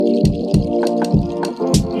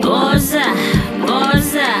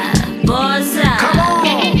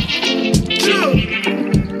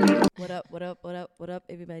up,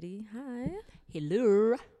 everybody? Hi.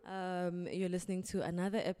 Hello. You're listening to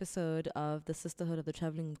another episode of the Sisterhood of the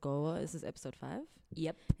Traveling Goa. This is episode 5.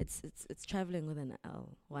 Yep. It's traveling with an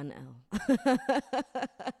L, one L.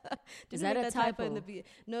 Is that a typo?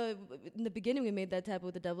 No, in the beginning we made that typo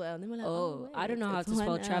with the double L. And then we're like, Oh, wait, I don't know how to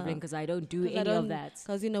spell traveling because I don't do 'Cause I any of don't- that.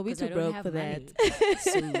 Because, we're 'Cause too I don't broke have for money.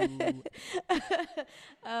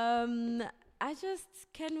 that.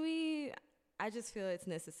 I just feel it's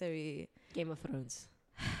necessary. Game of Thrones.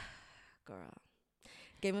 Girl.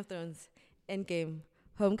 Game of Thrones, Endgame,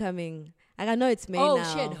 Homecoming. Like, I know it's May Oh,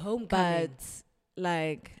 now. shit, Homecoming. But,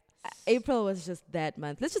 like, April was just that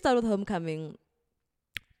month. Let's just start with Homecoming.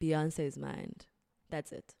 Beyonce's mind.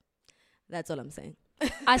 That's it. That's all I'm saying.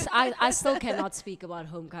 I still cannot speak about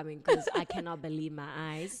Homecoming because I cannot believe my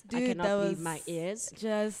eyes. Dude, I that cannot believe was my ears.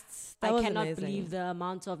 That I was cannot amazing. believe the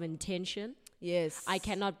amount of intention. Yes. I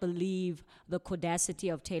cannot believe the caudacity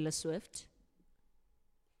of Taylor Swift.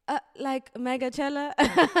 Like Megachella.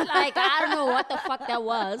 Like, I don't know what the fuck that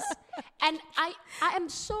was. And I am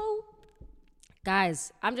so...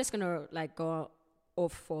 Guys, I'm just going to, like, go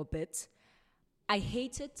off for a bit. I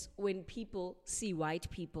hate it when people see white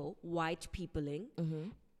peopling,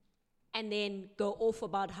 and then go off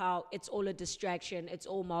about how it's all a distraction, it's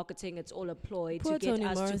all marketing, it's all a ploy Poor to get Toni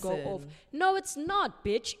us to go off. Morrison. No, it's not,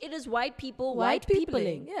 bitch. It is white people, White white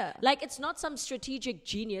peopling. peopling, yeah. Like, it's not some strategic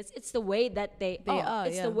genius. It's the way that they are.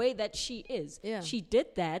 It's yeah. the way that she is. Yeah. She did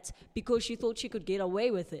that because she thought she could get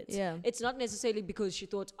away with it. Yeah. It's not necessarily because she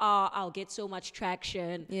thought, I'll get so much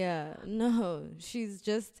traction. Yeah, no, she's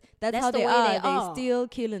just, that's That's how the they way are. they are. Steal,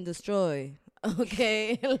 kill, and destroy.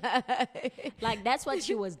 Okay. Like, that's what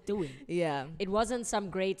she was doing. Yeah. It wasn't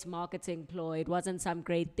some great marketing ploy. It wasn't some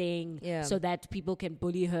great thing Yeah. so that people can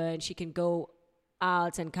bully her and she can go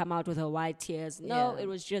out and come out with her white tears. No, Yeah. it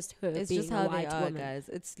was just her It's being just a how they white are, woman. guys.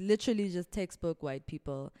 It's literally just textbook white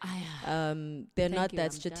people. They're Thank not you,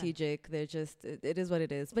 that I'm strategic. They're just, it is what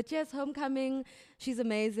it is. But yes, Homecoming, she's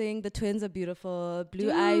amazing. The twins are beautiful.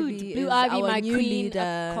 Blue Ivy Blue is Ivy, our my new queen, leader.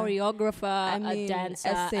 a choreographer, a dancer,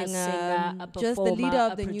 a singer, a performer, just the leader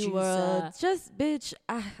of a the producer. new world. Just, bitch,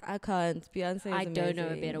 I can't. Beyonce is I don't know a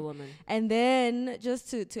amazing. better woman. And then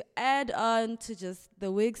just to add on to just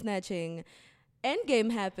the wig snatching, Endgame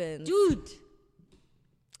happened. Dude, It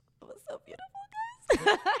was so beautiful,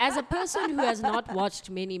 guys. as a person who has not watched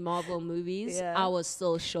many Marvel movies, Yeah. I was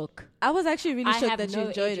still shook. I was actually really I shocked have that you no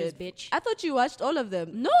enjoyed ages, it. bitch. I thought you watched all of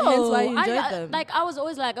them. No, Hence why you enjoyed I them. Like, I was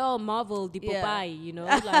always like, oh, Marvel, the Yeah. Popeye, you know,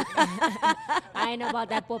 like I know about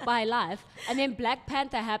that Popeye life. And then Black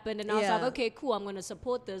Panther happened, and I was Yeah. like, okay, cool, I'm gonna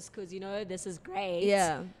support this because this is great.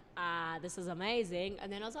 Yeah. This is amazing.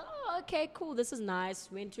 And then I was like, oh, okay, cool, this is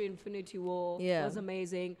nice. Went to Infinity War. Yeah. It was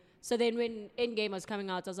amazing. So then when Endgame was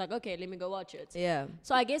coming out, I was like, okay, let me go watch it. Yeah.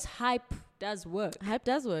 So I guess hype does work. Hype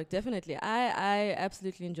does work, definitely. I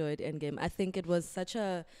absolutely enjoyed Endgame. I think it was such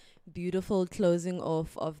a beautiful closing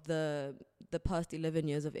off of the past 11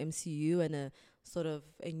 years of MCU and a sort of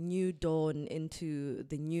a new dawn into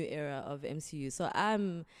the new era of MCU. So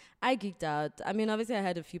I geeked out. I mean, obviously I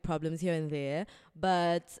had a few problems here and there,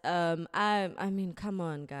 but I mean, come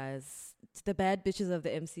on, guys. It's the bad bitches of the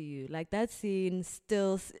MCU. Like, that scene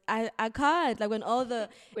still, I can't. Like, when all the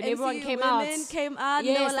When MCU everyone came came out,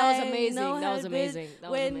 Yes, they were that was like, amazing. no, That was Harbin. amazing. That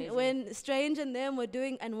was amazing. When Strange and them were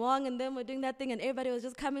doing, and Wong and them were doing that thing, and everybody was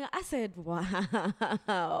just coming out, I said,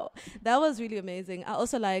 wow. That was really amazing. I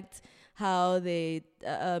also liked how they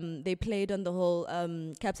played on the whole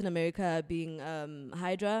Captain America being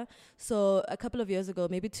Hydra. So a couple of years ago,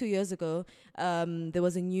 maybe 2 years ago, there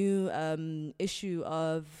was a new issue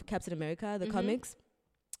of Captain America, the comics.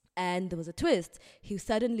 And there was a twist. He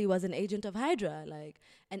suddenly was an agent of Hydra,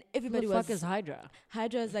 and everybody Who the was. fuck is Hydra?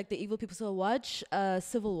 Hydra is like the evil people. So watch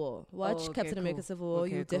Civil War. Watch okay, Captain America cool. Civil War.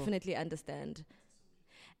 Okay, You'll cool. definitely understand.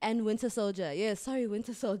 And Winter Soldier. Yeah, sorry,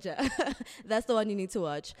 Winter Soldier. That's the one you need to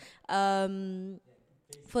watch.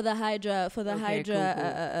 For the Hydra, cool.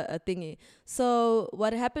 thingy. So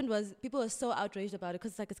what happened was people were so outraged about it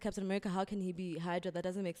because it's Captain America. How can he be Hydra? That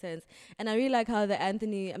doesn't make sense. And I really like how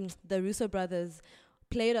the Russo brothers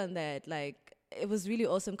played on that. Like, it was really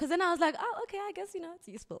awesome. Because then I was like, oh, okay, I guess, it's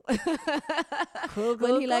useful. Cool,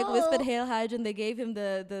 When he cool. whispered Hail Hydra and they gave him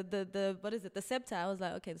the what is it, the scepter, I was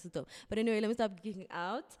like, okay, this is dope. But anyway, let me stop geeking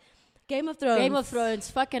out. Game of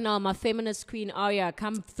Thrones. Fucking hell, my feminist queen Arya,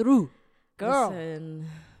 come through. Girl. Listen,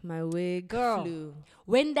 my wig Girl. flew.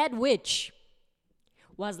 When that witch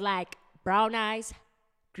was like brown eyes,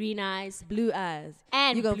 green eyes, blue eyes.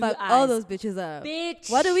 and You gonna blue fuck eyes. all those bitches up. Bitch.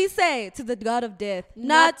 What do we say to the god of death?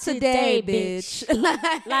 Not today, today, bitch.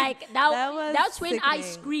 Like That was that's when I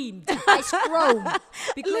sickening. screamed. I screamed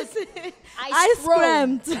because I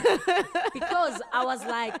screamed scrammed. because I was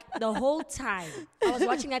like the whole time I was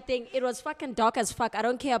watching that thing. It was fucking dark as fuck. I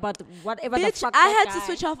don't care about whatever the Bitch, fuck. I that had to guy-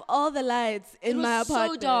 switch off all the lights in It was my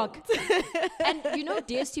apartment. so dark. And you know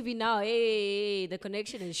DSTV now, hey, the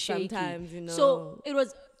connection is shaky. Sometimes, you know. So it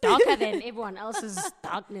was darker than everyone else's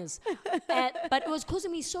darkness. But it was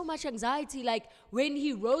causing me so much anxiety. Like when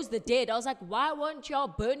he rose the dead, I was like, why weren't y'all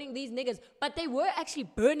burning these niggas? But they were actually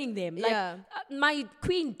burning them. Like Yeah. my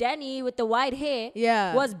queen Danny with the white hair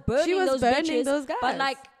Yeah. was burning She was those burning bitches. those guys. But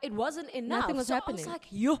like it wasn't enough. Nothing was so happening. I was like,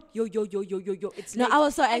 yo. It's No, late. I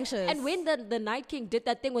was so And- anxious. And when the Night King did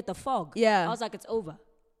that thing with the fog, Yeah. I was like, it's over.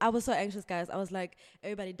 I was so anxious, guys. I was like,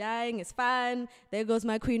 everybody dying, it's fine. There goes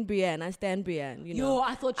my queen Brienne. I stand Brienne. You know. Yo,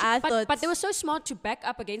 I thought, but they were so smart to back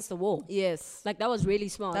up against the wall. Yes. Like that was really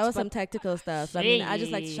smart. That was But some tactical stuff. I mean, I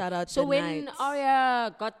just like to shit. shout out So the when knights.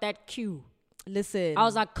 Arya got that cue, Listen. I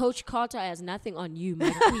was like, Coach Carter has nothing on you,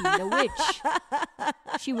 my queen, the witch.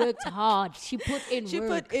 She worked hard. She put in she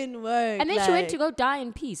work. put in work. And then she went like- to go die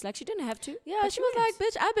in peace. Like she didn't have to. Yeah, but she was like,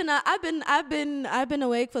 went. "Bitch, I've been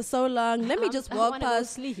awake for so long. Let me just I walk wanna go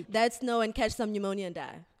past sleep." that snow and catch some pneumonia and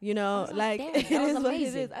die." You know, was like, like damn, it that was is what it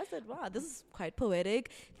amazing. is. I said, "Wow, this is quite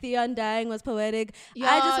poetic." Theon dying was poetic. Yeah,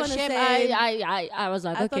 I just want to Shem, say, I was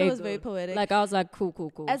like, I okay, thought it was good. very poetic. Like I was like,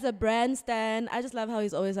 cool. as a brand stan, I just love how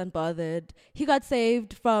he's always unbothered. He got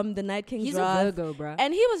saved from the Night King's He's wrath. a Virgo, bruh.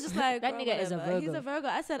 And he was just like, That "Bro, nigga is a whatever." He's Virgo. a Virgo.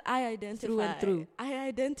 I said, I identify. Through and through. I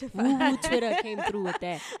identify. Ooh, Twitter came through with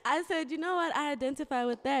that. I said, you know what? I identify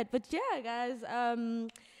with that. But yeah, guys,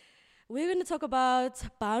 we're going to talk about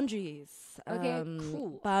boundaries. Okay,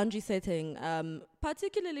 cool. Boundary setting,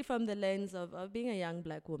 particularly from the lens of being a young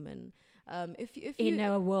black woman. If you In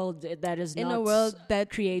a world that is in not a world that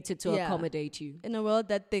created to yeah. accommodate you. in a world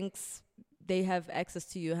that thinks they have access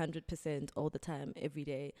to you 100% all the time, every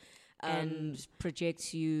day. And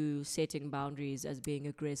projects you setting boundaries as being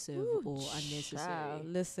aggressive or unnecessary. Child,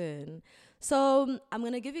 listen. So I'm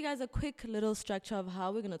going to give you guys a quick little structure of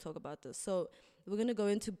how we're going to talk about this. So we're going to go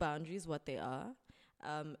into boundaries, what they are,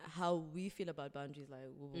 how we feel about boundaries, like,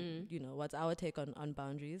 you know, what's our take on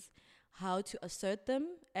boundaries, how to assert them,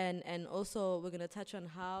 and also we're going to touch on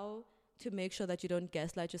how to make sure that you don't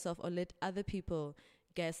gaslight yourself or let other people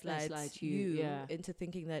gaslight you yeah. into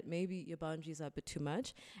thinking that maybe your boundaries are a bit too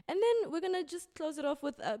much. And then we're going to just close it off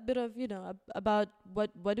with a bit of, you know, about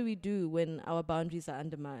what do we do when our boundaries are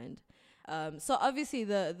undermined. So obviously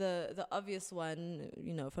the obvious one,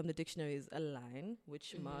 you know, from the dictionary is a line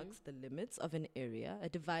which marks the limits of an area, a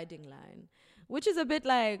dividing line, which is a bit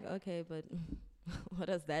like, okay, but what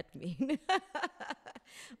does that mean?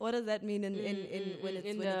 What does that mean in when it's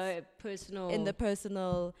in when the it's personal in the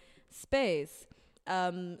personal space?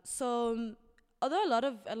 So although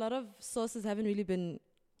a lot of sources haven't really been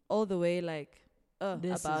all the way like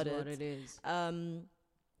this about is it. what it is.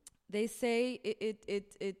 They say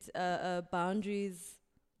boundaries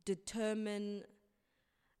determine.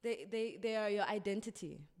 They are your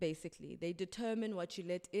identity, basically. They determine what you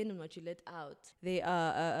let in and what you let out. They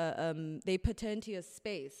are they pertain to your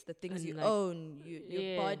space, the things And you like- own, your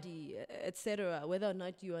yeah. body, etc. Whether or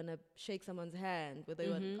not you wanna shake someone's hand, whether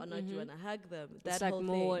or not you wanna hug them. That It's like whole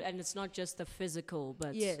more, thing. and it's not just the physical,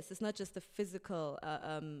 but Yes, it's not just the physical,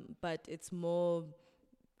 but it's more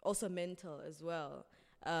also mental as well.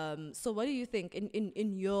 So what do you think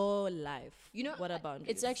in your life? You know, what are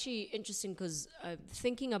boundaries? it's actually interesting because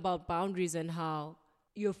thinking about boundaries and how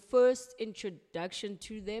your first introduction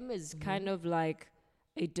to them is kind of like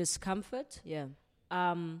a discomfort. yeah.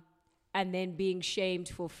 And then being shamed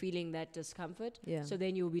for feeling that discomfort. Yeah. So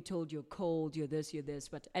then you'll be told you're cold, you're this,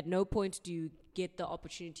 but at no point do you get the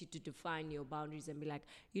opportunity to define your boundaries and be like,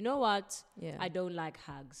 you know what? Yeah. I don't like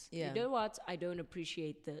hugs. Yeah. You know what? I don't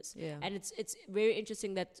appreciate this. Yeah. And it's very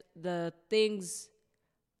interesting that the things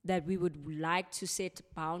that we would like to set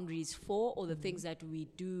boundaries for, or the things that we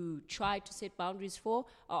do try to set boundaries for,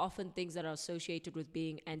 are often things that are associated with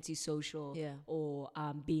being antisocial, Yeah. or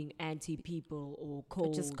being anti-people, or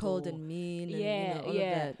cold, Just cold or- and mean, and yeah, you know, all yeah.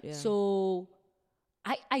 of that. Yeah. So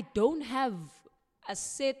I don't have a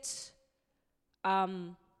set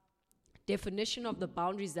definition of the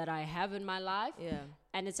boundaries that I have in my life. yeah.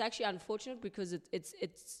 And it's actually unfortunate because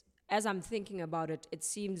it's as I'm thinking about it, it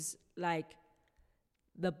seems like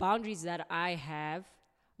the boundaries that I have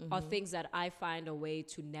are things that I find a way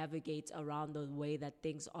to navigate around the way that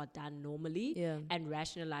things are done normally Yeah. and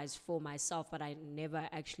rationalize for myself, but I never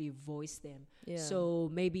actually voice them. Yeah. So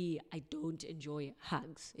maybe I don't enjoy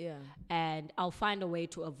hugs. Yeah. And I'll find a way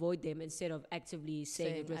to avoid them instead of actively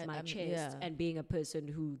saying it with my I'm- chest yeah. and being a person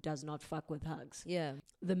who does not fuck with hugs. Yeah.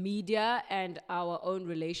 The media and our own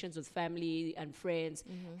relations with family and friends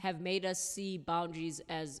have made us see boundaries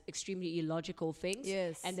as extremely illogical things.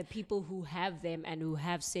 Yes. And the people who have them and who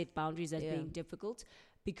have set boundaries as Yeah. being difficult,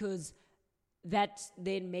 because that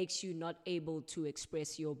then makes you not able to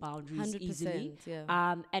express your boundaries easily. 100%.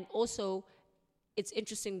 Yeah. And also, it's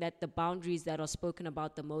interesting that the boundaries that are spoken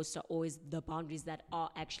about the most are always the boundaries that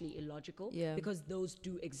are actually illogical, Yeah. because those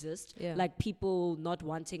do exist. Yeah. Like people not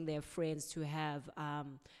wanting their friends to have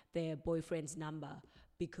their boyfriend's number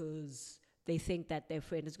because they think that their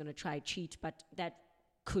friend is going to try cheat, but that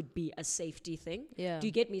could be a safety thing. Yeah. Do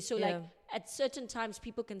you get me? So Yeah. like at certain times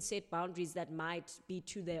people can set boundaries that might be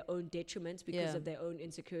to their own detriment because Yeah. of their own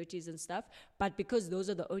insecurities and stuff. But because those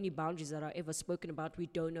are the only boundaries that are ever spoken about, we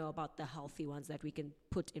don't know about the healthy ones that we can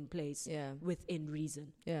put in place Yeah. within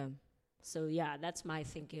reason. Yeah. So yeah, that's my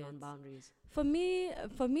thinking on boundaries. For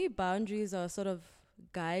me, boundaries are sort of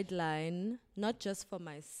guideline, not just for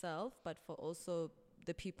myself, but for also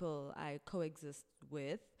the people I coexist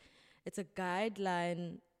with. It's a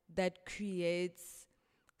guideline that creates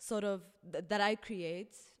sort of that I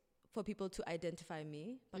create for people to identify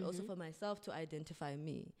me, but also for myself to identify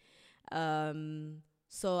me.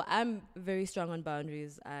 So I'm very strong on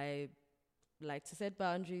boundaries. I like to set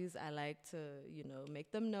boundaries. I like to,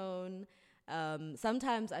 make them known.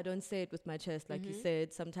 Sometimes I don't say it with my chest, like you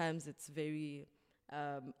said. Sometimes it's very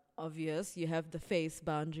obvious. You have the face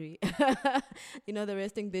boundary, the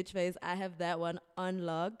resting bitch face. I have that one on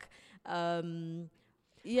lock. How do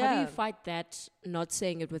you fight that not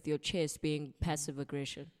saying it with your chest being passive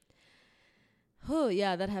aggression? Oh,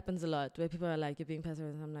 yeah, that happens a lot where people are like, you're being passive.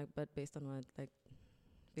 And I'm like, but based on what? Like,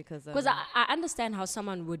 because I understand how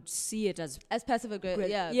someone would see it as passive aggressive.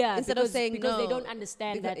 Yeah. yeah, Instead of because- saying because no. they don't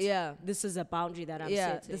understand Because- that yeah. this is a boundary that I'm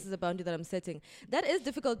yeah, setting. this is a boundary that I'm setting. That is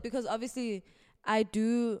difficult because obviously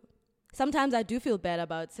sometimes I do feel bad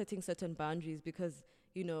about setting certain boundaries because,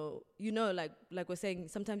 like we're saying,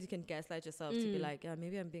 sometimes you can gaslight yourself to be like, yeah,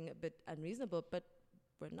 maybe I'm being a bit unreasonable, but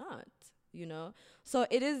we're not, So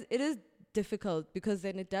it is difficult because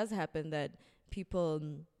then it does happen that people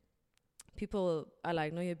are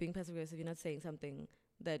like, no, you're being passive aggressive. You're not saying something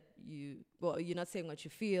that you're not saying what you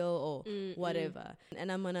feel or whatever.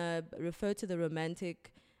 And I'm gonna refer to the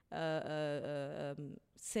romantic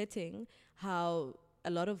setting, how a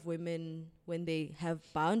lot of women, when they have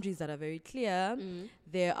boundaries that are very clear,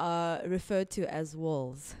 they are referred to as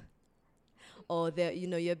walls. Or they're,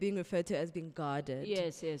 you're being referred to as being guarded.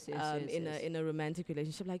 yes. In a romantic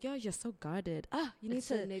relationship, like, you're so guarded. You need It's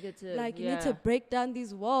so to negative. like you need to break down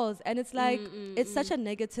these walls, and it's like it's such a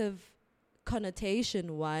negative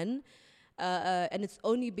connotation, one, and it's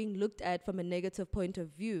only being looked at from a negative point of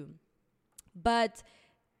view. But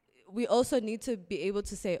we also need to be able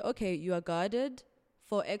to say, okay, you are guarded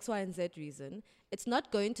for X, Y, and Z reason. It's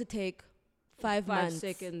not going to take 5 months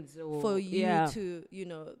seconds or, for you to,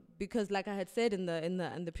 because like I had said in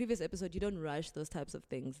the previous episode, you don't rush those types of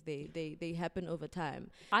things. They happen over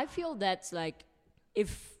time. I feel that's like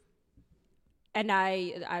and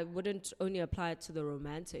I wouldn't only apply it to the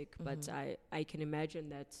romantic, but I can imagine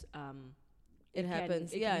that It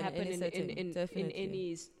happens. It Yeah, can happen in any setting, in definitely.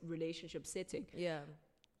 any relationship setting. Yeah.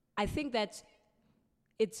 I think that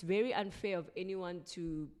it's very unfair of anyone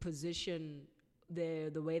to position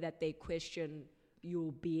the way that they question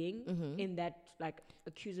your being in that like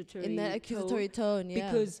accusatory tone,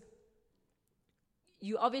 yeah. because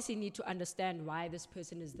you obviously need to understand why this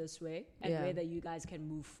person is this way and Yeah. whether you guys can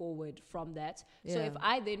move forward from that. So Yeah. if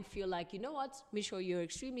I then feel like, you know what, Misho, you're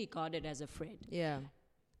extremely guarded as a friend, Yeah.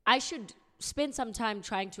 I should spend some time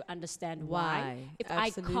trying to understand why. If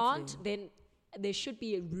Absolutely. I can't, then there should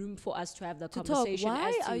be a room for us to have the To talk. conversation. Why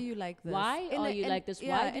as to are you like this? Why In are a- you in- like this?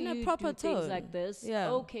 yeah, Why do in a you proper do things tone. like this? Yeah.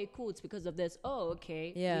 Okay, cool. It's because of this. Oh,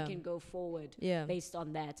 okay. Yeah. We can go forward Yeah. based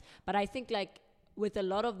on that. But I think like with a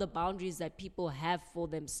lot of the boundaries that people have for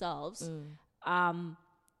themselves,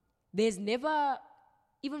 there's never,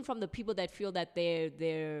 even from the people that feel that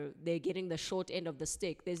they're getting the short end of the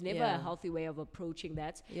stick, there's never Yeah. a healthy way of approaching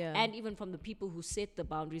that. Yeah. And even from the people who set the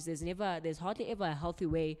boundaries, there's hardly ever a healthy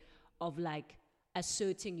way of like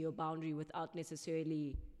asserting your boundary without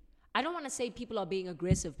necessarily, I don't want to say people are being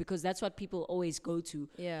aggressive because that's what people always go to.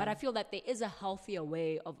 Yeah. But I feel that there is a healthier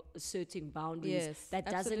way of asserting boundaries Yes, that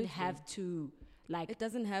absolutely. doesn't have to like It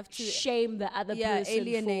doesn't have to shame the other person,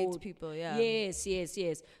 alienate for, people. Yeah. Yes.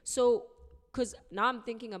 So, because now I'm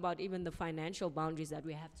thinking about even the financial boundaries that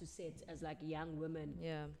we have to set as like young women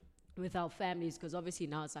Yeah. with our families, because obviously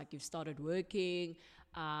now it's like you've started working.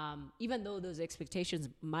 Even though those expectations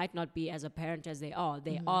might not be as apparent as they are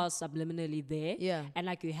subliminally there. Yeah. And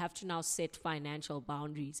like you have to now set financial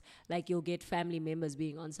boundaries. Like you'll get family members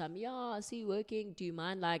being on some, I see you working. Do you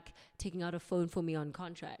mind like taking out a phone for me on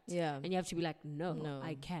contract? Yeah. And you have to be like, no,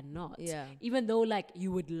 I cannot. Yeah. Even though like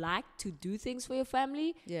you would like to do things for your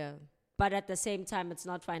family, Yeah. but at the same time, it's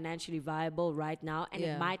not financially viable right now, and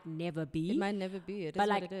it might never be. It might never be. It but is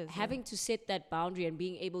like what it is. having to set that boundary and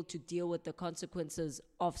being able to deal with the consequences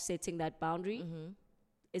of setting that boundary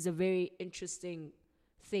is a very interesting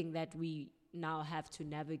thing that we now have to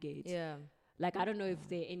navigate. Yeah. Like I don't know if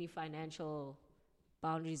there are any financial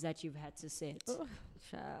boundaries that you've had to set. Oh,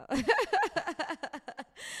 child.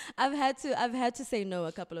 I've had to say no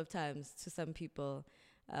a couple of times to some people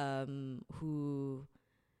who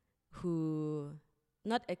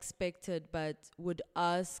not expected but would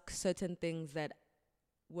ask certain things that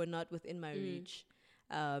were not within my reach.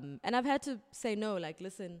 And I've had to say no, like,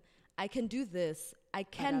 listen, I can do this. I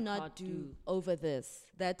cannot do over this,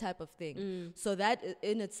 that type of thing. So that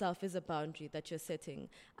in itself is a boundary that you're setting.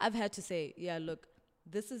 I've had to say, yeah, look,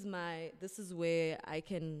 this is where I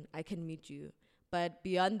can meet you. But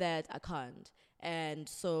beyond that, I can't. And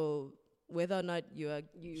so whether or not you're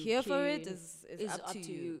here for it is up to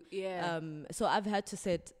you. Yeah. So I've had to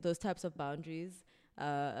set those types of boundaries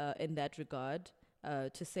in that regard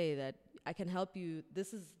to say that I can help you.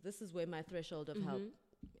 This is where my threshold of help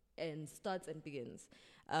starts and begins.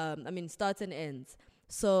 Starts and ends.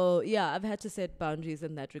 So yeah, I've had to set boundaries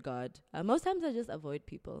in that regard. Most times I just avoid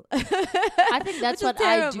people. I think that's what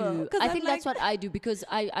I do. I think that's what I do because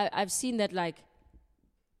I've seen that like.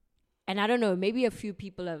 And I don't know, maybe a few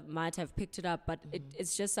people might have picked it up, but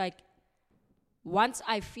it's just like once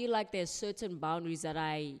I feel like there's certain boundaries that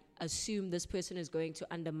I assume this person is going to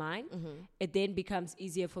undermine, it then becomes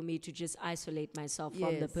easier for me to just isolate myself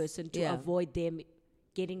from the person to avoid them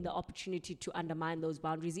getting the opportunity to undermine those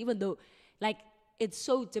boundaries, even though like it's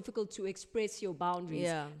so difficult to express your boundaries.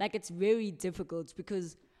 Yeah. Like it's very difficult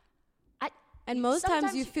because and most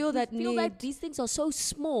times you feel that feel need. like these things are so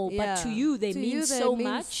small, but to you they mean so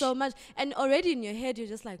much. So much. And already in your head you're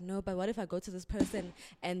just like, no, but what if I go to this person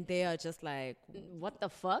and they are just like, what the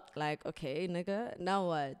fuck? Like, okay, nigga, now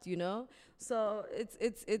what? You know? So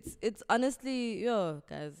it's honestly,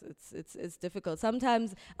 guys, it's difficult.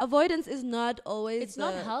 Sometimes avoidance is not always. It's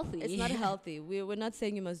not healthy. It's not healthy. We're not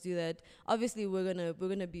saying you must do that. Obviously, we're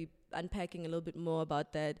gonna be unpacking a little bit more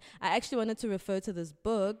about that. I actually wanted to refer to this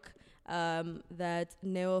book that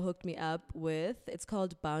Neo hooked me up with. It's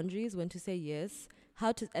called Boundaries: When to Say Yes,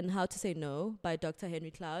 How to Say No by Dr. Henry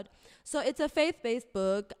Cloud. So it's a faith-based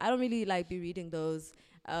book. I don't really like be reading those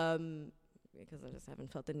because I just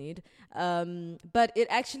haven't felt the need. But it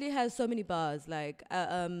actually has so many bars. Like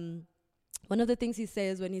one of the things he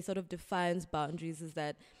says when he sort of defines boundaries is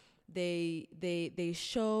that they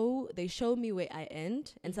show me where I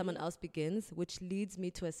end and someone else begins, which leads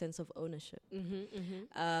me to a sense of ownership,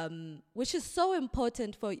 which is so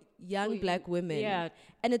important for young black women. Yeah.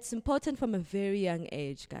 And it's important from a very young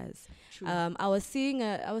age, guys. True. I was seeing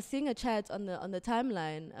a chat on the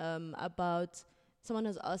timeline about someone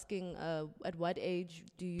was asking at what age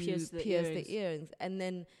do you pierce the earrings, and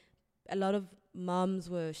then a lot of moms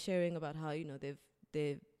were sharing about how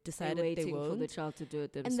they've decided they won't for the child to do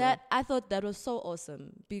it themselves. And that I thought that was so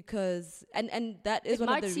awesome because and that is it one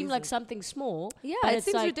of might the seem reasons. like something small. Yeah, but it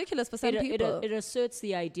seems like ridiculous for some people. It asserts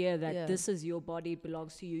the idea that this is your body, it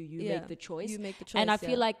belongs to you. You make the choice. You make the choice. And I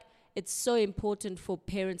feel like it's so important for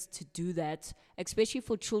parents to do that, especially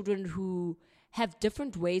for children who have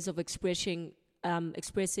different ways of expressing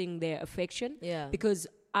their affection. Yeah. Because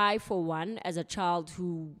I, for one, as a child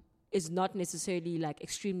who is not necessarily like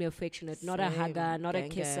extremely affectionate, not a hugger, not a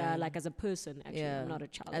kisser, like as a person, actually, I'm not a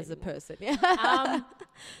child as anymore. a person. Yeah.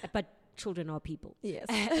 But children are people. Yes.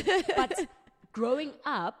 But growing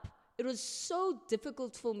up, it was so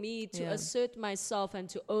difficult for me to assert myself and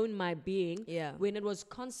to own my being when it was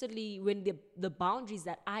constantly, when the boundaries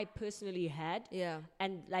that I personally had,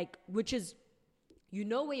 and like, which is, you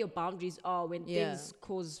know where your boundaries are when things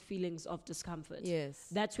cause feelings of discomfort. Yes.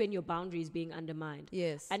 That's when your boundary is being undermined.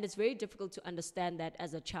 Yes. And it's very difficult to understand that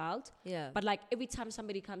as a child. Yeah. But like every time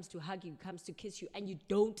somebody comes to hug you, comes to kiss you, and you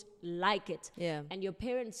don't like it. Yeah. And your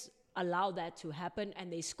parents allow that to happen,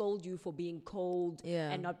 and they scold you for being cold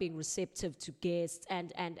Yeah. and not being receptive to guests,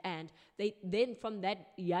 and they then from that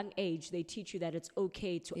young age they teach you that it's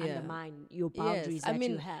okay to Yeah. undermine your boundaries that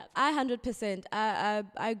you have. I 100%.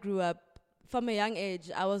 I grew up from a young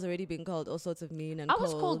age. I was already being called all sorts of mean and I cold.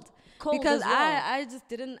 was called cold because as well. I just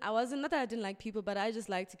didn't. I wasn't, not that I didn't like people, but I just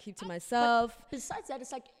like to keep to myself. Besides that,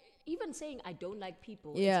 it's like even saying I don't like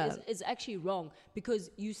people Yeah. is actually wrong,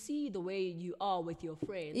 because you see the way you are with your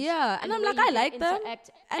friends. Yeah, and the I'm way like, you I can like them. interact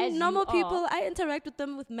And as normal you are. people, I interact with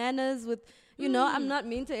them with manners, with, you know, I'm not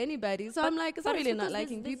mean to anybody. So I'm like, it's not really not because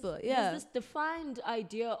liking there's- people. There's Yeah. this defined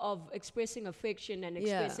idea of expressing affection and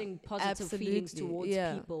Yeah, expressing positive feelings absolutely. towards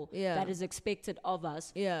Yeah, people yeah. that is expected of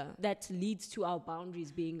us. Yeah. That leads to our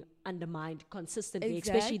boundaries being undermined consistently,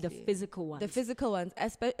 especially the Exactly. physical ones. The physical ones,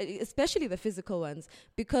 especially the physical ones,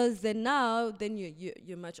 because then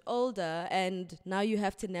you're much older, and now you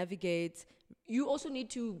have to navigate. You also need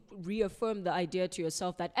to reaffirm the idea to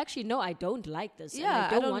yourself that actually, no, I don't like this. Yeah,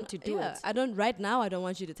 and I don't want to do it. I don't. Right now, I don't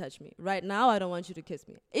want you to touch me. Right now, I don't want you to kiss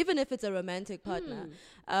me, even if it's a romantic partner.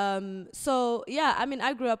 So yeah, I mean,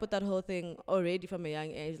 I grew up with that whole thing already from a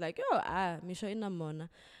young age. Like, misho inamona,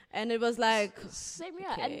 and it was like. Same,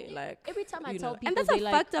 yeah. Okay, and like, every time I you tell know. people, And that's they a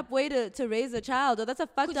like, fucked up way to raise a child, or that's a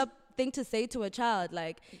fucked up thing to say to a child.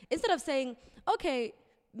 Like, instead of saying, okay,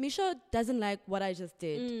 Misha doesn't like what I just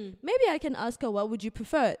did, maybe I can ask her, what would you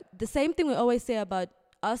prefer? The same thing we always say about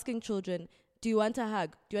asking children, do you want a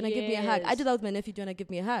hug? Do you want to give me a hug? I Yes. do that with my nephew. Do you want to give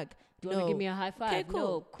me a hug? do you want to give me a high five? Okay, cool.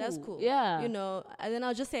 No, That's cool. cool. Yeah. You know, and then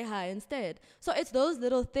I'll just say hi instead. So it's those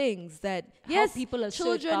little things that, How yes, people assert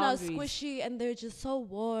children boundaries. are squishy and they're just so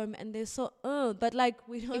warm and they're so, but like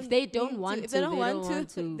we don't. If they don't need want to, if they don't want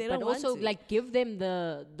to, they but don't want also to. like give them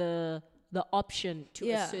the option to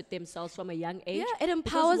Yeah. assert themselves from a young age. Yeah, it Because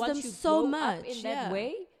empowers once them you so grow up much, in that yeah.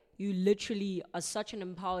 way, you literally are such an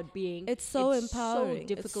empowered being. It's so it's empowering. so It's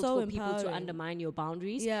difficult so for people to empowering. undermine your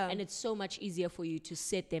boundaries. Yeah. And it's so much easier for you to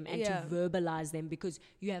set them and Yeah. to verbalize them because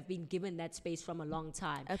you have been given that space from a long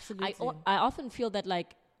time. Absolutely. I often feel that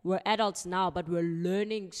like we're adults now, but we're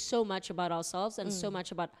learning so much about ourselves and so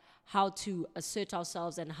much about how to assert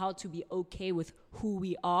ourselves and how to be okay with who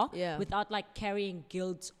we are Yeah. without like carrying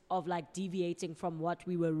guilt of like deviating from what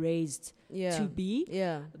we were raised Yeah. to be.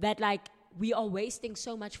 Yeah. That like we are wasting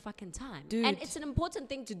so much fucking time. Dude. And it's an important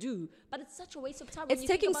thing to do, but it's such a waste of time. when It's you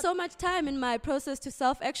think taking about so much time in my process to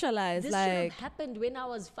self-actualize. this should have Like, happened when I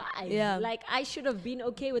was 5. Yeah. Like I should have been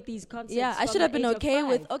okay with these concepts. yeah, I from should have the been age of okay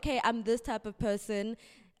with, 5. okay, I'm this type of person.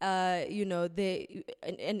 You know,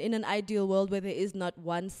 in an ideal world where there is not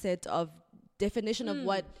one set of definition of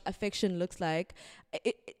what affection looks like,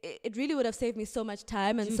 it really would have saved me so much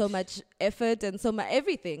time and so much effort and so much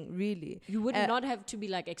everything, really. You would Uh, not have to be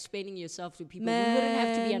like explaining yourself to people. We wouldn't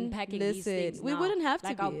have to be Man, unpacking these listen, things. we now. wouldn't have to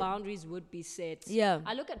like our be. boundaries would be set. Yeah.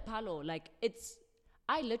 I look at Palo, like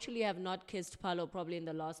I literally have not kissed Palo probably in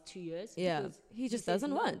the last 2 years. Yeah. because He just says doesn't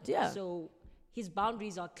no. want, yeah. So his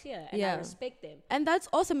boundaries are clear and I Yeah. respect them. And that's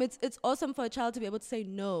awesome. It's awesome for a child to be able to say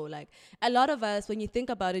no. Like, a lot of us, when you think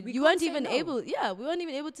about it, We you can't weren't say even no. able. Yeah, we weren't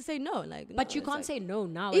even able to say no. Like, But no, you it's can't like- say no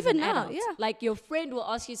now. Even as an now, adult. yeah. Like your friend will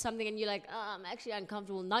ask you something and you're like, I'm actually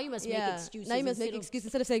uncomfortable. Now you must make excuses. Now you must make instead of excuses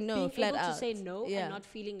instead of saying no, being flat able out. to say no Yeah. and not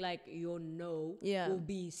feeling like your no Yeah. will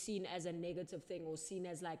be seen as a negative thing or seen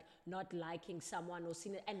as like not liking someone or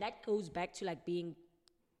seen, and that goes back to like being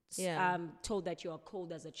Yeah. told that you are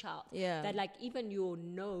cold as a child. Yeah. That like even your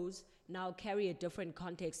no's now carry a different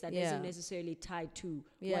context that Yeah. not necessarily tied to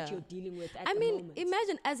Yeah. what you're dealing with at I the mean, moment.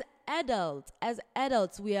 imagine as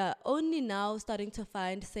adults, we are only now starting to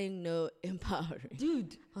find saying no empowering.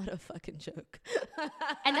 Dude. What a fucking joke.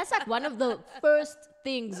 And that's like one of the first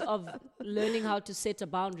things of learning how to set a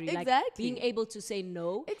boundary. Like Exactly. being able to say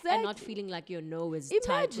no and not Exactly. feeling like your no is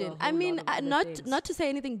tied to a Imagine. whole I mean, lot of other not things. not to say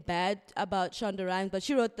anything bad about Shonda Rhimes, but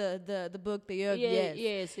she wrote the book The Year of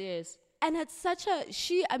Yes. yes. And it's such a,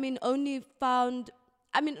 only found,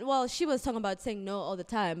 well, she was talking about saying no all the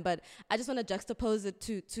time, but I just want to juxtapose it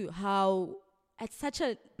to how at such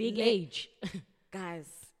a Big la- age. guys,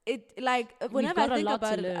 it like whenever I got a think lot to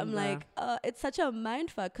about it, learn, I'm bruh. like, it's such a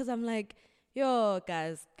mind fuck, because I'm like, yo,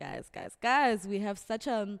 guys, we have such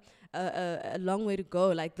a long way to go.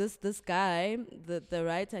 Like this guy, the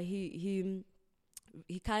writer, he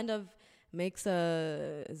kind of makes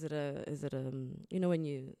a, is it a you know, when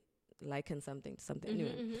you liken something to something.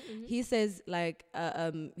 Anyway, he says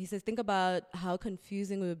think about how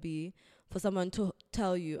confusing it would be for someone to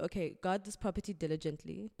tell you, okay, guard this property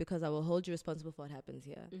diligently because I will hold you responsible for what happens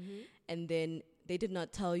here. And then they did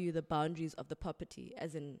not tell you the boundaries of the property,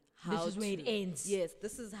 as in how this is where it ends. Yes,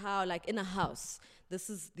 this is how, like in a house,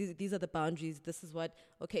 these are the boundaries. This is what,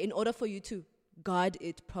 okay, in order for you to guard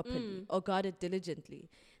it properly or guard it diligently.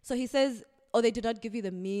 So he says, or they did not give you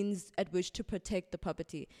the means at which to protect the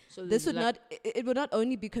property. So this would it would not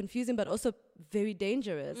only be confusing, but also very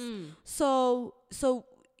dangerous. So,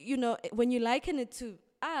 you know, when you liken it to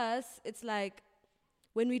us, it's like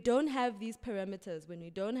when we don't have these parameters, when we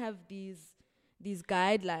don't have these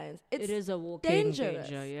guidelines, it is a walking dangerous.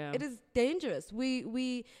 Danger, yeah. It is dangerous.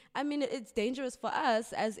 I mean, it's dangerous for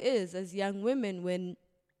us as young women when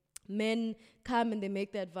men come and they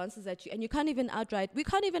make their advances at you, and we can't even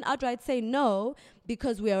outright say no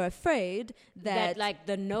because we are afraid that like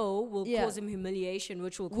the no will cause him humiliation,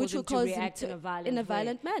 which will cause him to react in a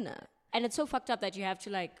violent manner. And it's so fucked up that you have to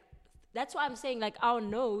like. That's why I'm saying like our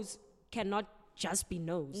no's cannot just be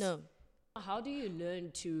no's. No. How do you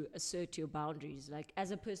learn to assert your boundaries, like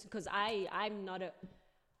as a person? Because I'm not a.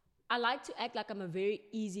 I like to act like I'm a very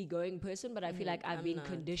easygoing person, but I feel like I've been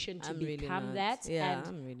conditioned to become really that. Yeah,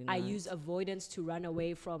 and I use avoidance to run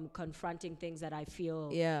away from confronting things that I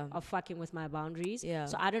feel are fucking with my boundaries. Yeah.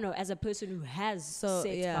 So I don't know, as a person who has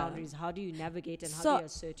set boundaries, how do you navigate and how do you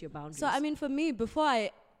assert your boundaries? So I mean, for me, before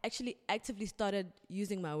I actually actively started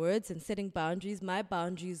using my words and setting boundaries, my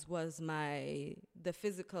boundaries was the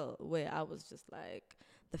physical, where I was just like,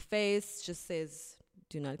 the face just says,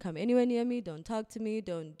 do not come anywhere near me, don't talk to me,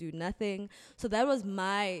 don't do nothing. So that was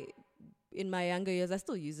in my younger years, I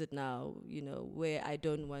still use it now, you know, where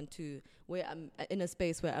where I'm in a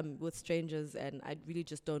space where I'm with strangers and I really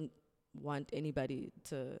just don't want anybody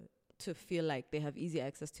to feel like they have easy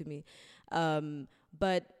access to me.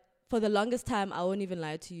 But for the longest time, I won't even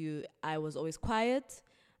lie to you, I was always quiet,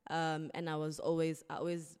 and I always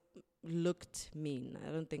looked mean. I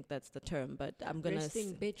don't think that's the term, but I'm gonna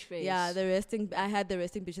resting bitch face. Yeah, I had the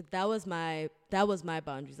resting bitch. That was my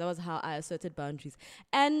boundaries. That was how I asserted boundaries,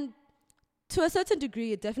 and to a certain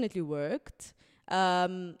degree, it definitely worked.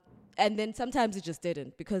 And then sometimes it just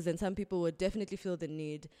didn't, because then some people would definitely feel the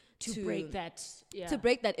need to break that. Yeah. To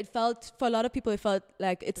break that. It felt, for a lot of people, it felt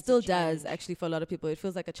like it still does, actually, for a lot of people. It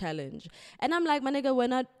feels like a challenge. And I'm like, my nigga, we're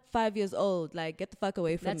not 5 years old. Like, get the fuck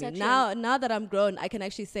away from me. Now that I'm grown, I can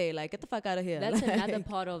actually say, like, get the fuck out of here. That's another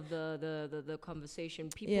part of the conversation.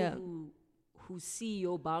 People who see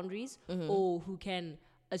your boundaries or who can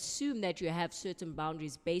assume that you have certain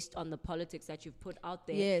boundaries based on the politics that you've put out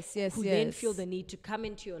there. Yes. Who then feel the need to come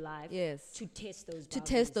into your life to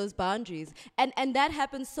test those boundaries. And that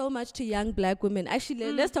happens so much to young black women.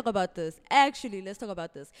 Actually, let's talk about this.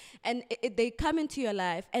 And they come into your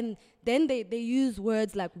life and then they use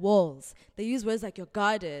words like walls. They use words like you're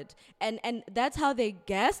guarded. And that's how they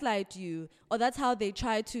gaslight you, or that's how they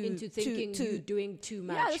try to... into thinking you're doing too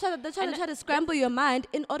much. Yeah, they're trying to scramble your mind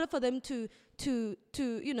in order for them to think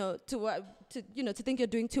you're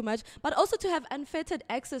doing too much, but also to have unfettered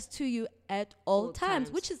access to you at all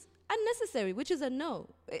times, which is unnecessary, which is a no.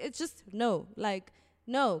 It's just no. Like,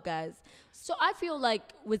 no, guys. So I feel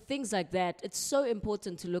like with things like that, it's so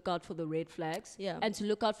important to look out for the red flags and to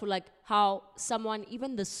look out for like how someone,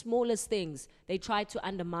 even the smallest things, they try to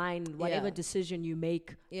undermine whatever decision you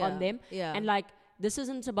make on them. Yeah. And like, this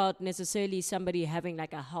isn't about necessarily somebody having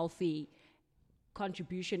like a healthy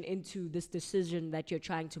contribution into this decision that you're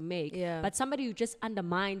trying to make, but somebody who just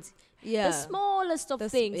undermines the smallest of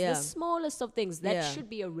things, that should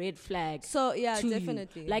be a red flag. So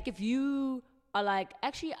definitely. Like if you are like,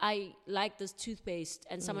 actually I like this toothpaste,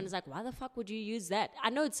 and someone is like, why the fuck would you use that? I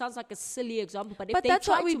know it sounds like a silly example, but if they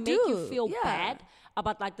try to make you feel bad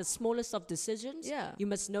about like the smallest of decisions, you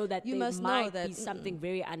must know that there might be something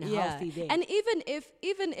very unhealthy there. And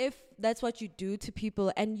even if that's what you do to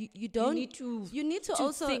people, and you don't, you need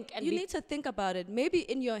to think about it. Maybe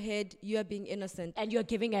in your head you are being innocent and you're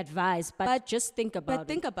giving advice, but just think about it. But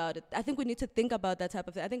think about it. I think we need to think about that type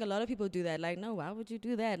of thing. I think a lot of people do that. Like, no, why would you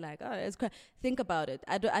do that? Like, oh, it's crazy. Think about it.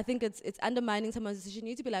 I think it's undermining someone's decision.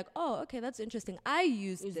 You need to be like, oh, okay, that's interesting. I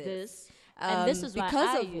use this. And this is why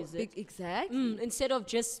I use it. Exactly. Instead of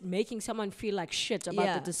just making someone feel like shit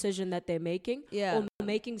about the decision that they're making, or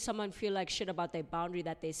making someone feel like shit about their boundary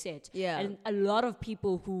that they set. And a lot of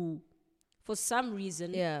people who, for some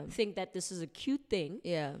reason, think that this is a cute thing,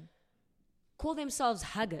 call themselves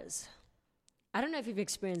huggers. I don't know if you've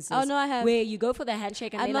experienced this. Oh, no, I have. Where you go for the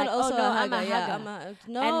handshake and I'm they're not like, also oh no, a I'm a hugger. hugger.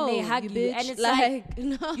 Yeah, no, and they hug you you, bitch. and it's like, like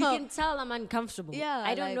no. you can tell I'm uncomfortable. Yeah,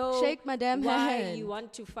 I don't like, know. shake my damn why hand. you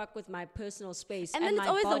want to fuck with my personal space And then it's my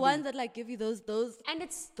always body. the ones that like give you those and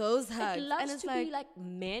it's hugs. it loves and it's to be like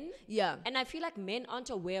men. yeah. And I feel like men aren't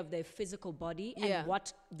aware of their physical body Yeah. and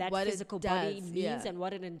what that What it physical body does, means yeah. and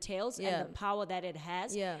what it entails Yeah. and the power that it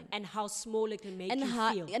has Yeah. and how small it can make and you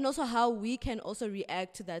how, feel. and also how we can also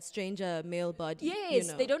react to that stranger male body. Yes,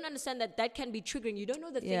 you know? they don't understand that can be triggering. You don't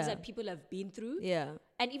know the things Yeah. that people have been through. Yeah.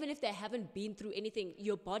 And even if they haven't been through anything,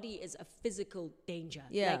 your body is a physical danger.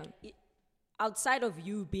 Yeah. Like, outside of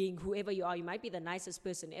you being whoever you are, you might be the nicest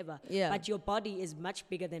person ever. Yeah. But your body is much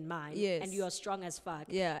bigger than mine. Yes. And you are strong as fuck.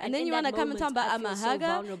 Yeah, and then in you want to that come and talk moment, about I I'm a feel so hugger.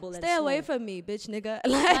 vulnerable and Stay away small. from me, bitch, nigga.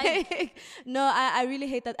 Like, no, I really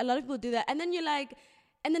hate that. A lot of people do that, and then you're like,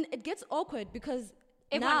 and then it gets awkward because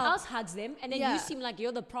Everyone now else hugs them, and then Yeah. you seem like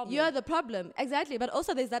you're the problem. you're the problem, exactly. But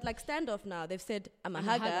also there's that like standoff now. They've said I'm a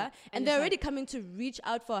hugger, And and it's they're like- already coming to reach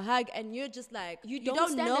out for a hug, and you're just like You don't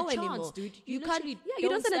don't stand a know chance, anymore, dude. You You can't. literally Yeah, you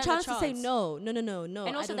don't stand a chance to say chance. no.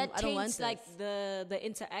 and also that I don't want taints like this. the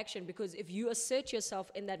interaction, because if you assert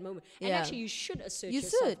yourself in that moment, and Yeah. actually you should assert You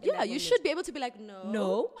yourself. should, in yeah, that you moment. should be able to be like no,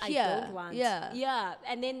 No, here, I don't want. yeah,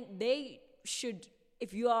 and then they should.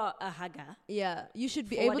 If you are a hugger, yeah, you should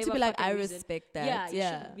be for able to whatever be like, fucking I reason, respect that. Yeah, Yeah,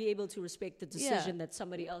 you should be able to respect the decision that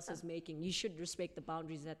somebody else is making. You should respect the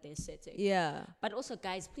boundaries that they're setting. yeah. But also,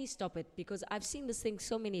 guys, please stop it, because I've seen this thing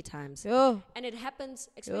so many times. Oh, And it happens,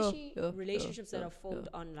 especially relationships that are formed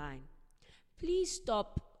online. Please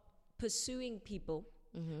stop pursuing people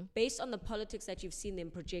based on the politics that you've seen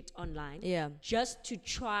them project online. Yeah. Just to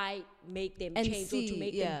try make them And change or see, to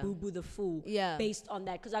make yeah. them boo-boo the fool. Yeah. Based on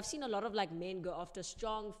that. Because I've seen a lot of like men go after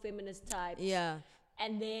strong feminist types. yeah,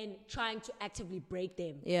 And then trying to actively break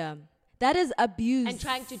them. yeah. That is abuse. And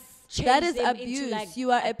trying to change that is them abuse. into like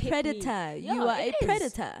You are a pick me. predator. Yeah, you are it a is.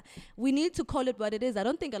 predator. We need to call it what it is. I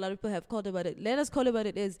don't think a lot of people have called it what it. Let us call it what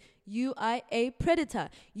it is. You are a predator.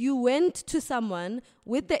 You went to someone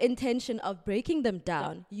with the intention of breaking them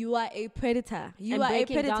down. You are a predator. You And are a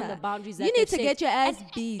breaking predator. down the boundaries that you need they've to set. get your ass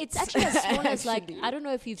And beat. It's actually as small as like, Actually. I don't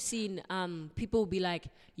know if you've seen people be like,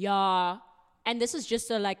 yeah, and this is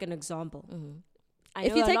just like an example. I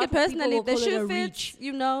If know you a take lot it of people personally, will if the call it a shoe reach. fits,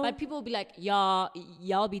 you know. But people will be like, yeah,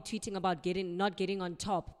 y'all be tweeting about not getting on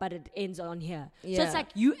top, but it ends on here. So Yeah. it's like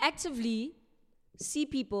you actively see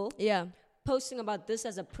people yeah, posting about this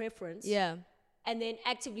as a preference, yeah, and then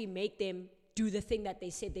actively make them do the thing that they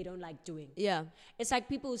said they don't like doing. yeah, It's like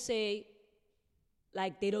people who say,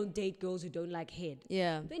 like, they don't date girls who don't like head.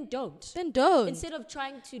 yeah. Then don't. Then don't. Instead of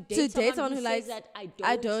trying to To date, someone who says likes, that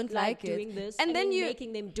I don't like it. doing this, And and then then you-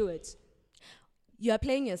 making them do it. You are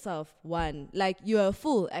playing yourself, one. Like, you're a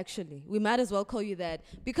fool, actually. We might as well call you that.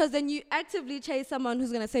 Because then you actively chase someone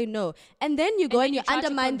who's going to say no. And then you go and, then you try to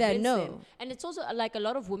undermine their convince no. them. And it's also like a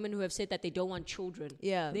lot of women who have said that they don't want children.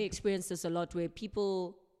 Yeah. They experience this a lot, where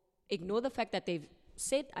people ignore the fact that they've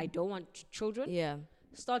said, I don't want children. Yeah.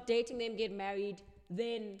 Start dating them, get married.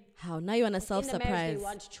 Then How? Now you want to in the marriage, self-surprise. they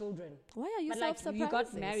want children. Why are you But like, self-surprising? you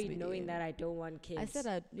got married sweetie? knowing that I don't want kids. I said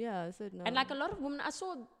I said no. And like a lot of women, I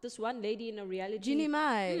saw this one lady in a reality. Jeannie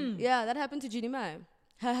Mai. Yeah, that happened to Jeannie Mai.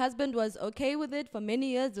 Her husband was okay with it for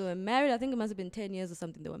many years. They were married. I think it must have been 10 years or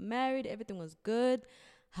something. They were married. Everything was good.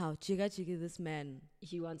 How chiga this man.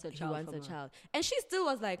 He wants a He child. wants from a her. child. And she still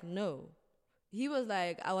was like, no. He was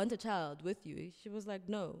like, I want a child with you. She was like,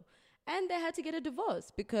 no. And they had to get a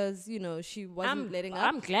divorce because, you know, she wasn't letting up.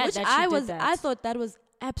 I'm glad Which that she I did was, that. I thought that was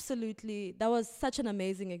that was such an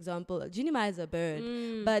amazing example. Jeannie Mai is a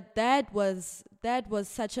bird, but that was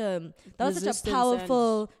such a Resistance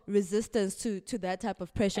powerful resistance to that type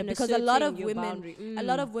of pressure, And because a lot of asserting your women, boundary. a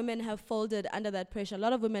lot of women have folded under that pressure. A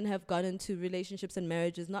lot of women have gone into relationships and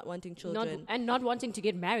marriages not wanting children not wanting to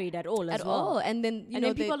get married at all. at as well. all, and then And know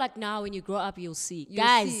then people they, are like, now when you grow up, you'll see. You'll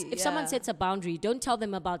Guys, see, if someone yeah. sets a boundary, don't tell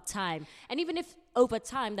them about time. And even if over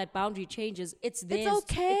time that boundary changes, it's theirs. it's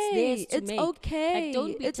okay. It's theirs to It's make. okay. Like,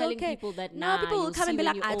 don't be It's telling okay. people that, now nah, people will you'll come and see be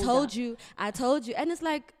when like, you're I told you. And it's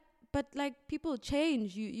like, but like people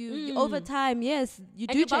change. You over time, yes, you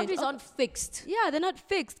And do your change. boundaries aren't fixed. Yeah, they're not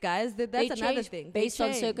fixed, guys. That's They another change thing. based They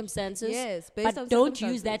on change. circumstances. Yes, based but on don't use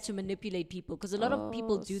circumstances. that to manipulate people, because a lot of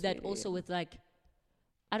people Oh, do that sweetie. also with like,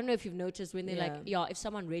 I don't know if you've noticed when they're like, Yeah. yeah, if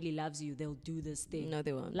someone really loves you, they'll do this thing. No,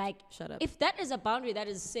 they won't. Like, Shut up. if that is a boundary that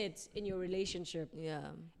is set in your relationship, Yeah.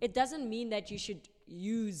 it doesn't mean that you should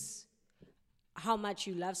use how much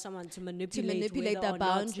you love someone to manipulate the whether or not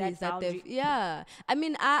boundaries that boundary- they've. Yeah, I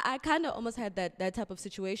mean, I kind of almost had that type of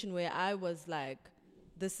situation where I was like,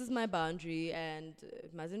 this is my boundary and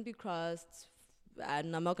it mustn't be crossed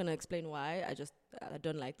and I'm not gonna explain why. I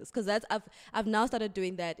don't like this because I've now started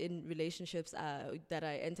doing that in relationships that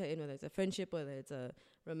I enter in, whether it's a friendship, whether it's a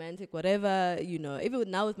romantic, whatever,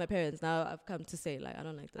 even now with my parents, now I've come to say, like, I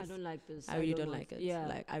don't like this. I don't like this. I really don't like it. Yeah.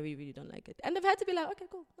 Like, I really, really don't like it. And they've had to be like, okay,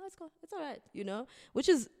 cool, let's go. It's all right, which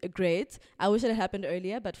is great. I wish it had happened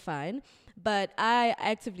earlier, but fine. But I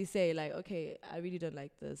actively say, like, okay, I really don't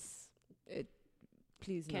like this.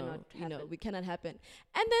 Please, cannot happen. We cannot happen.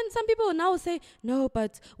 And then some people now will say, no,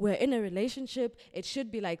 but we're in a relationship. It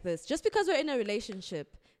should be like this. Just because we're in a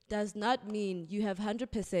relationship does not mean you have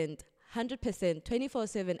 100%,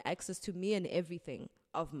 24/7 access to me and everything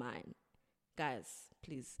of mine. Guys,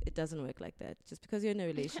 please, it doesn't work like that. Just because you're in a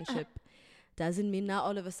relationship doesn't mean now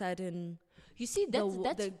all of a sudden you see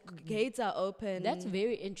the gates are open. That's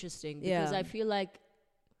very interesting because I feel like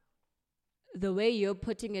the way you're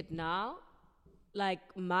putting it now, like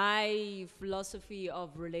my philosophy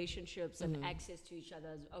of relationships and access to each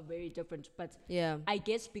other are very different. But I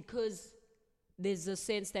guess because there's a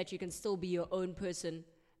sense that you can still be your own person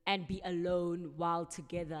and be alone while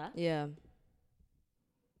together. Yeah.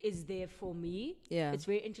 Is there for me. Yeah. It's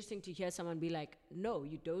very interesting to hear someone be like, no,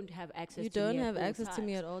 you don't have access to me. You don't have access to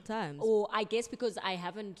me at all times. Or I guess because I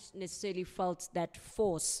haven't necessarily felt that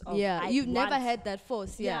force of you've never had that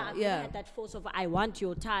force. I've never had that force of I want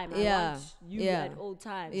your time. I want you at all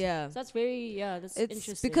times. Yeah. So that's very that's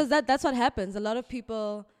interesting. Because that's what happens. A lot of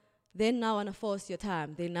people, they now want to force your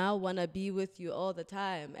time. They now want to be with you all the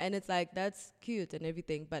time. And it's like, that's cute and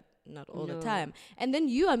everything, but not all the time. And then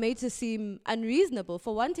you are made to seem unreasonable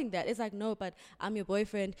for wanting that. It's like, no, but I'm your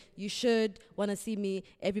boyfriend. You should want to see me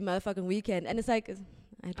every motherfucking weekend. And it's like,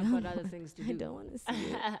 I've got other things to do. I don't want to see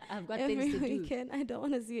you. I've got every things to weekend. I don't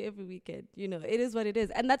want to see you every weekend. It is what it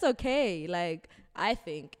is. And that's okay. Like, I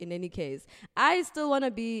think, in any case. I still want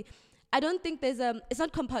to be... I don't think it's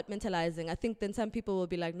not compartmentalizing. I think then some people will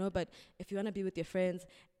be like, no, but if you want to be with your friends,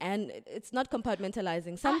 and it's not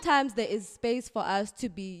compartmentalizing. Sometimes there is space for us to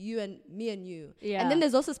be you and me and you. Yeah. And then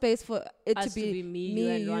there's also space for it to be me,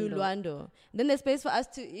 you, and Luando. Then there's space for us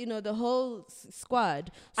to, the whole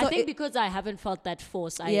squad. So I think because I haven't felt that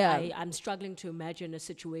force, I'm struggling to imagine a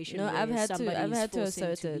situation where I've had to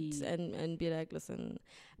assert to it and be like, listen.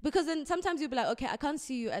 Because then sometimes you'll be like, okay, I can't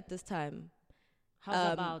see you at this time.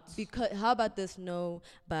 How about this? No,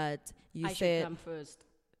 but I should come first.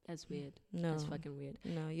 That's weird. No, that's fucking weird.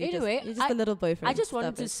 No, you're just a little boyfriend. I just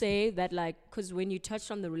wanted to say that, like, because when you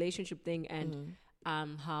touched on the relationship thing and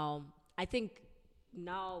how I think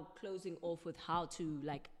now closing off with how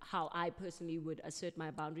I personally would assert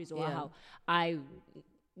my boundaries or how I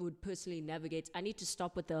would personally navigate. I need to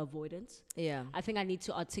stop with the avoidance. Yeah. I think I need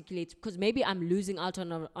to articulate, because maybe I'm losing out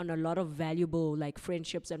on a lot of valuable like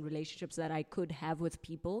friendships and relationships that I could have with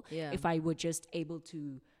people if I were just able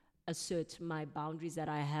to assert my boundaries that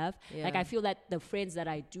I have. Like, I feel that the friends that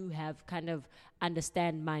I do have kind of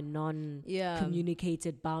understand my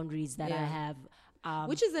non-communicated boundaries that I have.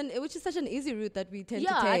 Which is such an easy route that we tend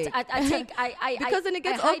to take. I take because then it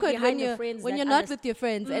gets awkward when you're not with your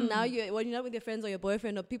friends, and now when you're not with your friends or your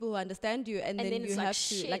boyfriend or people who understand you, and then you have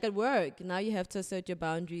to, like at work, now you have to assert your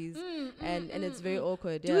boundaries, and it's very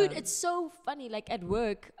awkward. Dude, it's so funny. Like at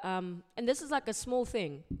work, and this is like a small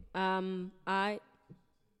thing. I'm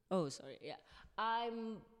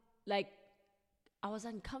like, I was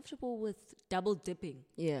uncomfortable with double dipping.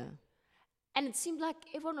 Yeah. And it seemed like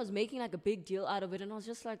everyone was making like a big deal out of it. And I was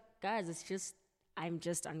just like, guys, I'm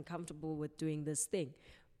just uncomfortable with doing this thing.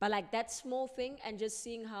 But like that small thing, and just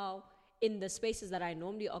seeing how in the spaces that I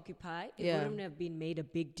normally occupy, it wouldn't have been made a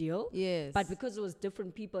big deal. Yes. But because it was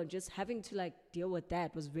different people, and just having to like deal with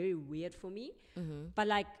that was very weird for me. Mm-hmm. But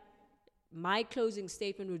like my closing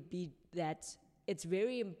statement would be that it's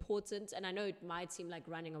very important, and I know it might seem like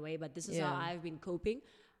running away, but this is how I've been coping.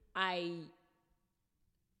 I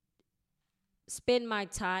spend my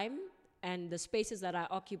time, and the spaces that I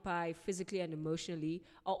occupy physically and emotionally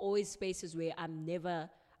are always spaces where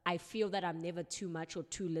I feel that I'm never too much or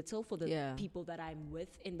too little for the people that I'm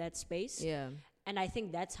with in that space. Yeah. And I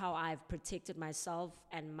think that's how I've protected myself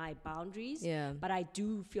and my boundaries. Yeah. But I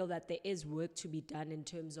do feel that there is work to be done in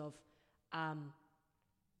terms of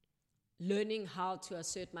learning how to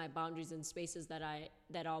assert my boundaries in spaces that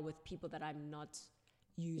are with people that I'm not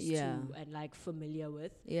used to and like familiar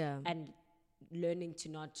with. Yeah. And learning to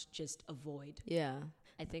not just avoid. Yeah.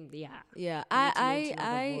 I think,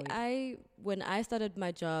 I when I started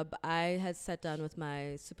my job, I had sat down with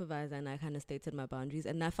my supervisor and I kind of stated my boundaries,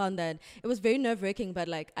 and I found that it was very nerve-wracking, but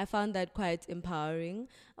like I found that quite empowering.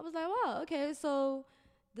 I was like, wow, okay, so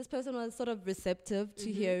this person was sort of receptive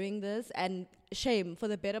to hearing this, and shame for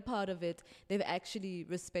the better part of it, they've actually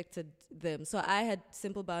respected them. So I had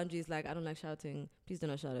simple boundaries like, I don't like shouting. Please do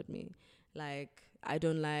not shout at me. Like, I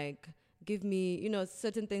don't like, give me,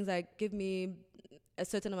 certain things like give me a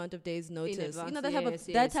certain amount of days notice.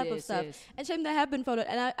 That type of stuff. Yes. And shame that happened for it.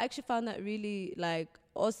 And I actually found that really like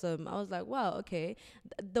awesome. I was like, wow, okay.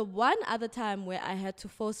 The one other time where I had to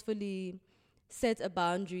forcefully set a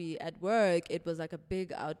boundary at work, it was like a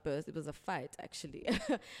big outburst. It was a fight actually.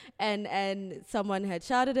 and someone had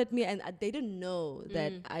shouted at me, and they didn't know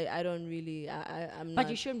that I don't really, I'm But not.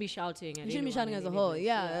 you shouldn't be shouting. You shouldn't be shouting as a whole.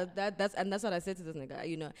 Yeah, that's what I said to this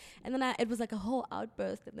nigga, And then it was like a whole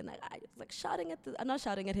outburst, and then I was like shouting I'm not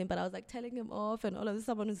shouting at him, but I was like telling him off and all of this.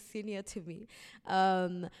 Someone who's senior to me.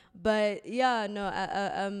 But yeah,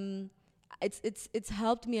 no, it's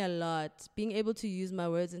helped me a lot being able to use my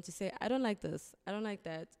words and to say, I don't like this, I don't like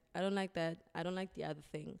that, I don't like that, I don't like the other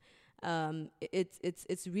thing.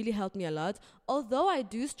 It's really helped me a lot. Although I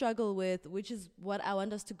do struggle with, which is what I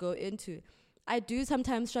want us to go into, I do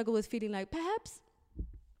sometimes struggle with feeling like perhaps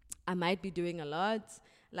I might be doing a lot.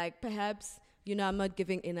 Like perhaps, I'm not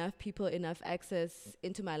giving enough people enough access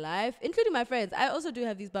into my life, including my friends. I also do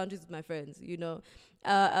have these boundaries with my friends, where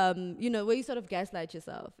you sort of gaslight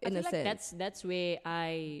yourself in a sense. Like that's where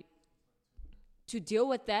to deal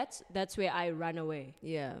with that's where I run away.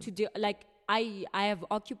 Yeah. I have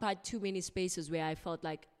occupied too many spaces where I felt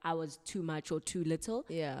like I was too much or too little.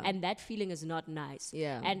 Yeah. And that feeling is not nice.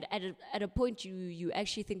 Yeah. And at a point you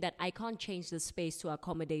actually think that I can't change the space to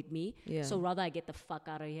accommodate me. Yeah. So rather I get the fuck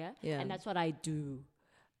out of here. Yeah. And that's what I do.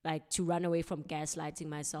 Like to run away from gaslighting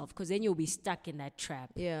myself, because then you'll be stuck in that trap.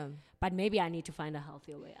 Yeah. But maybe I need to find a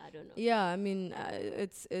healthier way. I don't know. Yeah. I mean, I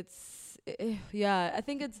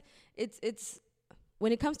think it's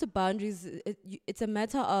when it comes to boundaries, it's a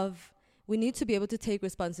matter of, we need to be able to take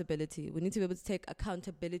responsibility. We need to be able to take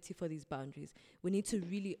accountability for these boundaries. We need to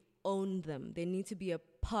really own them. They need to be a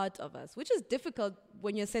part of us, which is difficult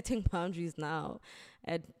when you're setting boundaries now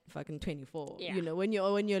at fucking 24. Yeah. When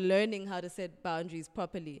you're learning how to set boundaries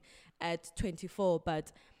properly at 24.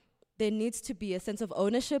 But there needs to be a sense of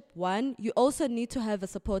ownership. One, you also need to have a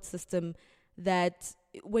support system that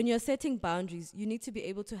when you're setting boundaries, you need to be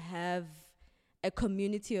able to have a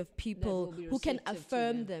community of people who can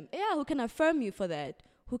affirm them. Yeah, who can affirm you for that.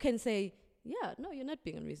 Who can say, yeah, no, you're not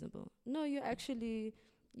being unreasonable. No, you're actually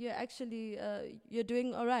you're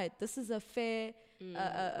doing all right. This is a fair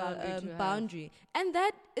boundary. And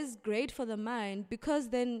that is great for the mind, because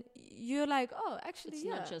then you're like, oh, actually, it's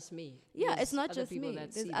not just me. Yeah, There's it's not other just people me.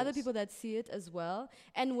 that There's see other this. people that see it as well.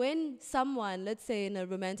 And when someone, let's say in a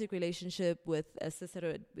romantic relationship with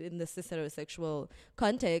in the cis heterosexual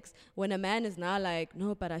context, when a man is now like,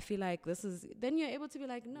 no, but I feel like this is, then you're able to be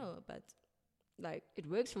like, no, but like, It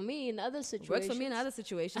works for me in other situations. works for me in other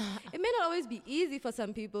situations. It may not always be easy for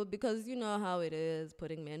some people, because you know how it is,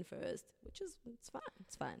 putting men first, which is, it's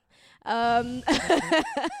fine.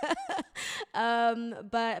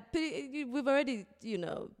 But we've already,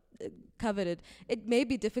 covered it. It may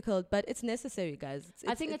be difficult, but it's necessary, guys.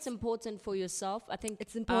 I think it's important for yourself. I think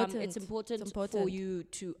it's important. It's important for important. you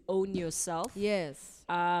to own yourself. Yes.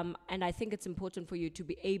 And I think it's important for you to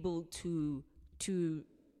be able to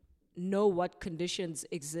know what conditions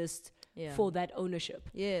exist Yeah. for that ownership.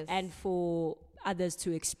 Yes. And for others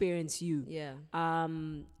to experience you. Yeah.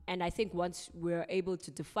 And I think once we're able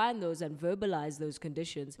to define those and verbalize those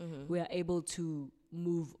conditions, we are able to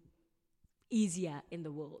move easier in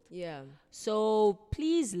the world. Yeah. So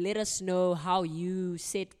please let us know how you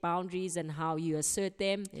set boundaries and how you assert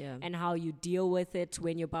them, Yeah. and how you deal with it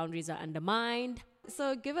when your boundaries are undermined.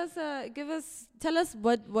 So tell us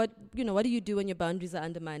what do you do when your boundaries are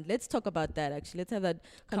undermined? Let's talk about that actually. Let's have that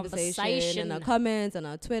conversation in our comments, on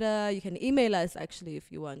our Twitter. You can email us actually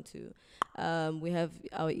if you want to. We have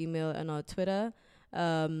our email and our Twitter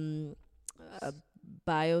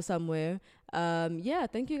bio somewhere.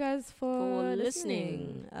 Thank you guys for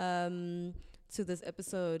listening. To this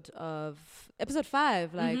episode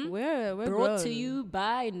 5. Like we're Brought to grown. you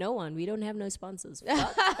by no one. We don't have no sponsors.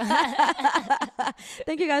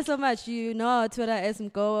 Thank you guys so much. Our Twitter,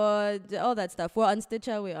 SMGo, all that stuff. We're on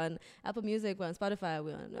Stitcher, we're on Apple Music, we're on Spotify,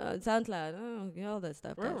 we're on SoundCloud, all that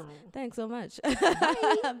stuff, guys. Thanks so much.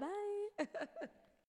 Bye.